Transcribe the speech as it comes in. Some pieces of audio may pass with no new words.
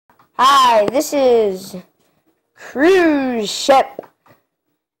Hi, this is cruise ship.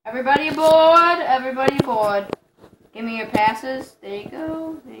 Everybody aboard! Everybody aboard! Give me your passes. There you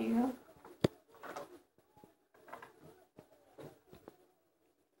go. There you go.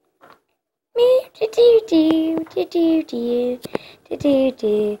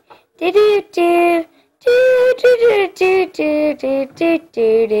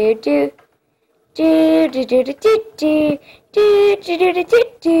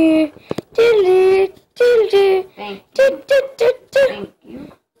 Thank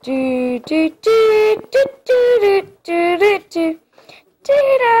you.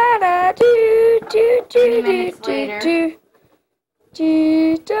 Minutes later.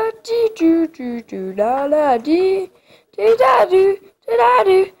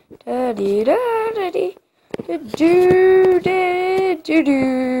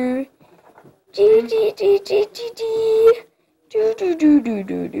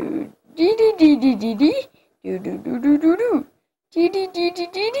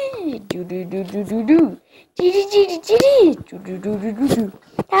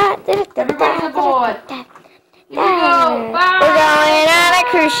 Everybody's aboard. Here we go. Bye. We're going on a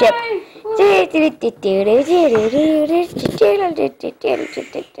cruise ship.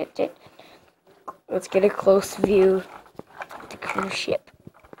 Let's get a close view of the cruise ship.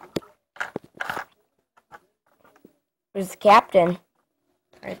 Where's the captain?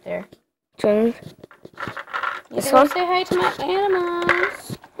 Right there. This one? Say hi to my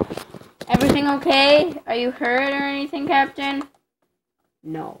animals. Everything okay? Are you hurt or anything, Captain?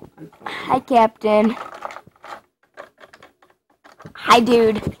 No, I'm fine. Hi, Captain. Hi,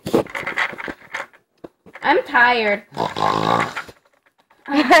 dude. I'm tired.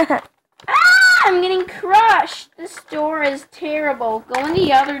 I'm getting crushed. This door is terrible. Go in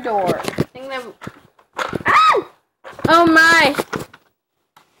the other door. Oh my!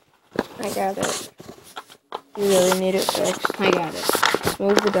 I got it. You really need it fixed. I got it.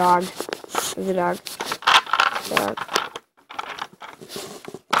 Move the dog. Move the dog. Dog.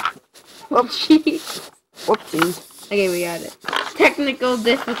 Whoopsies. Whoopsies. Okay, we got it. Technical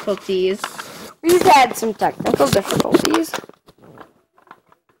difficulties. We've had some technical difficulties.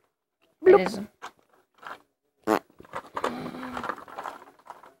 It is.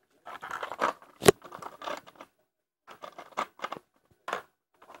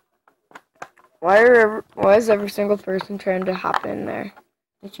 Why is every single person trying to hop in there?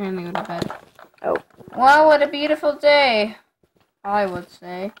 They're trying to go to bed. Oh. Wow, what a beautiful day, I would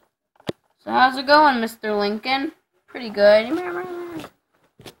say. So how's it going, Mr. Lincoln? Pretty good. You're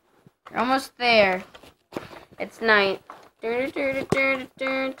almost there. It's night.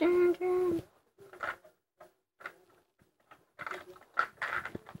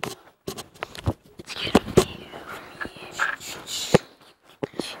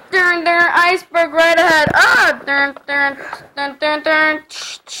 Iceberg right ahead. Ah! Turn!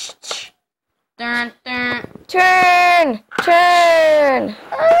 Turn!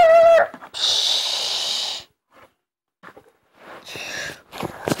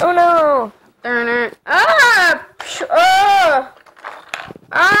 Oh no! Ah! Oh!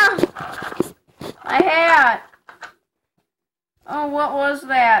 Ah! My hat. Oh, what was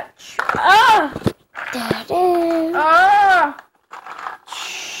that? Ah! Ah!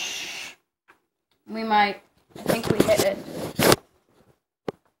 We might. I think we hit it.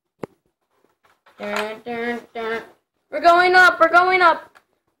 We're going up. We're going up.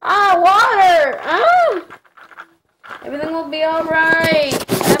 Ah, water. Ah! Everything will be alright.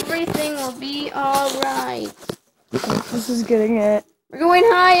 Everything will be alright. This is getting it. We're going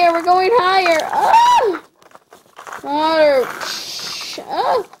higher. We're going higher. Ah! Water.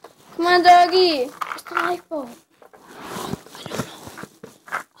 Ah! Come on, doggy. Where's the lifeboat?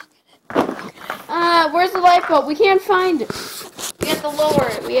 Where's the lifeboat? We can't find it. We have to lower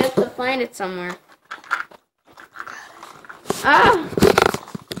it. We have to find it somewhere. Ah!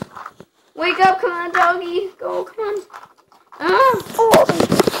 Wake up, come on, doggy. Go, come on. Ah!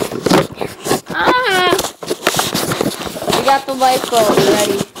 Ah! We got the lifeboat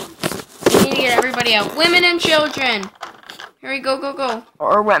ready. We need to get everybody out. Women and children. Here we go, go, go.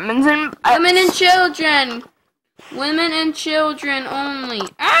 Or women's and... Women and children. Women and children only.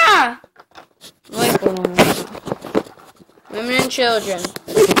 Ah! Women and children,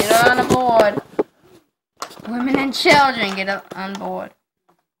 get on board. Women and children, get on board.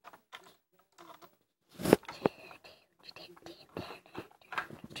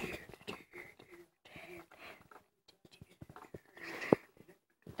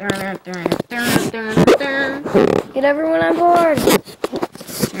 Get everyone on board.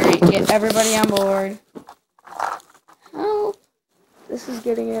 Alright, get everybody on board. Oh, this This is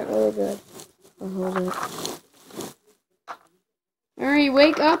getting it really good. I'll hold it. Hurry,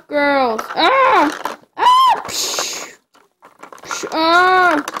 wake up, girls. Ah! Ah! Psh! Psh!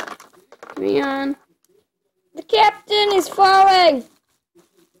 Ah! Come on. The captain is falling!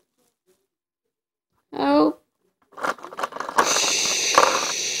 Help.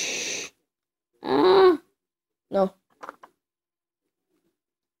 Ah! No.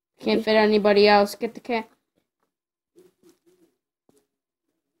 Can't fit anybody else. Get the cat.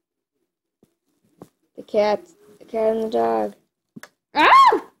 The cat and the dog.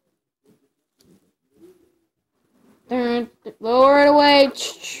 Ah! Lower it away.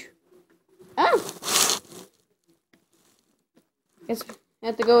 Ah! Guess we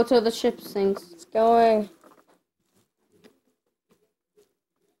have to go till the ship sinks. It's going.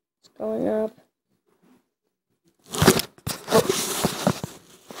 It's going up.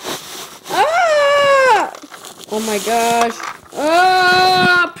 Ah! Oh my gosh.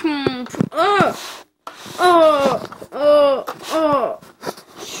 Ah! Ah!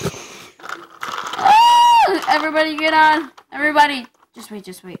 Everybody get on. Everybody. Just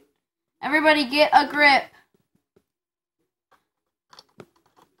wait. Everybody get a grip.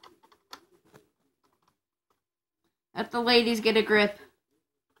 Let the ladies get a grip.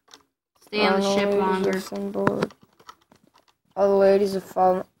 Stay on the ship longer. All the ladies have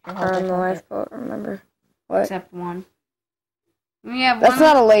fallen on the lifeboat, remember? What? Except one. We have That's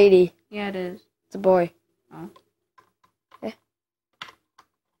not a lady. Yeah, it is. It's a boy. Oh. Eh.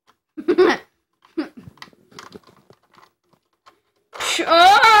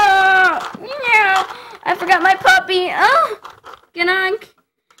 Oh! No! I forgot my puppy. Oh! Get on.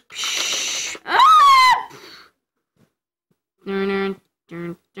 Ah!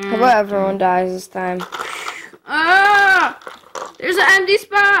 How about everyone dies this time? Ah! There's an empty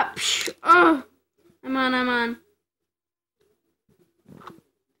spot. Oh! I'm on.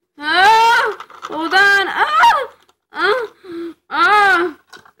 Ah! Hold on. Ah!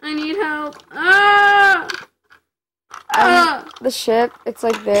 I need help. The ship, it's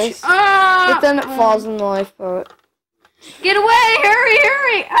like this. Ah! But then it falls in the lifeboat. Get away!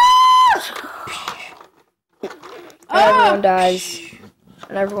 Hurry! Everyone dies.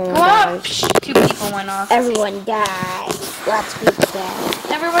 And everyone dies. 2 people went off. Everyone dies. Lots of people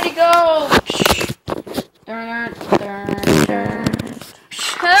die. Everybody go!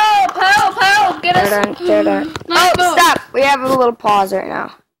 Help! Get us! Oh, stop! We have a little pause right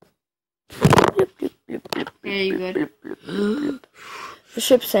now. Yeah, you good. The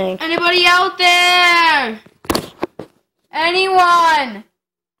ship sank. Anybody out there? Anyone?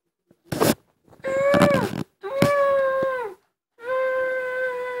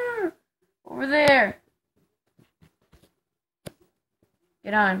 Over there.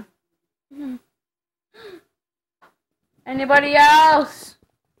 Get on. Anybody else?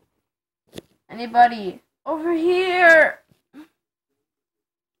 Anybody? Over here.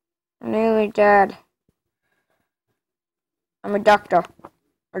 I'm nearly dead. I'm a doctor.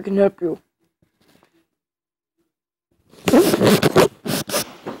 I can help you.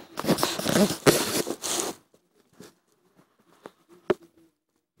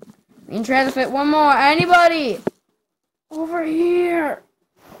 We can try to fit one more. Anybody? Over here.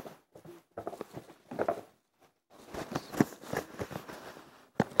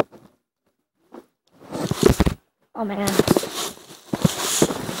 Oh man.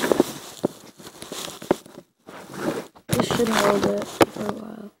 This should hold it for a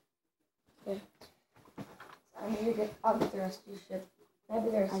while. Okay. I need to get up the rescue ship. Maybe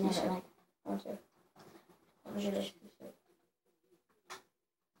the rescue ship. I want to. Maybe the rescue ship.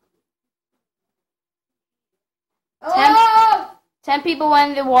 Hello? 10 people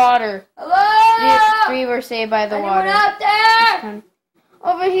went in the water. Hello? 3 were saved by the Anyone water. out there?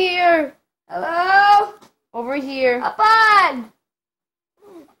 Over here. Hello? Over here. Up on!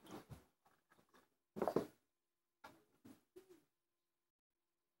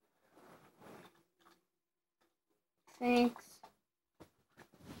 Thanks.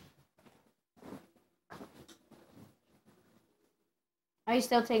 Are you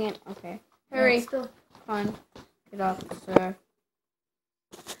still taking it? Okay. Hurry. Yeah, still. Fun. Get up, sir.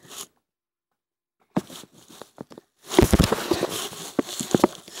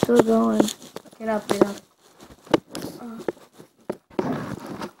 Still going. Get up.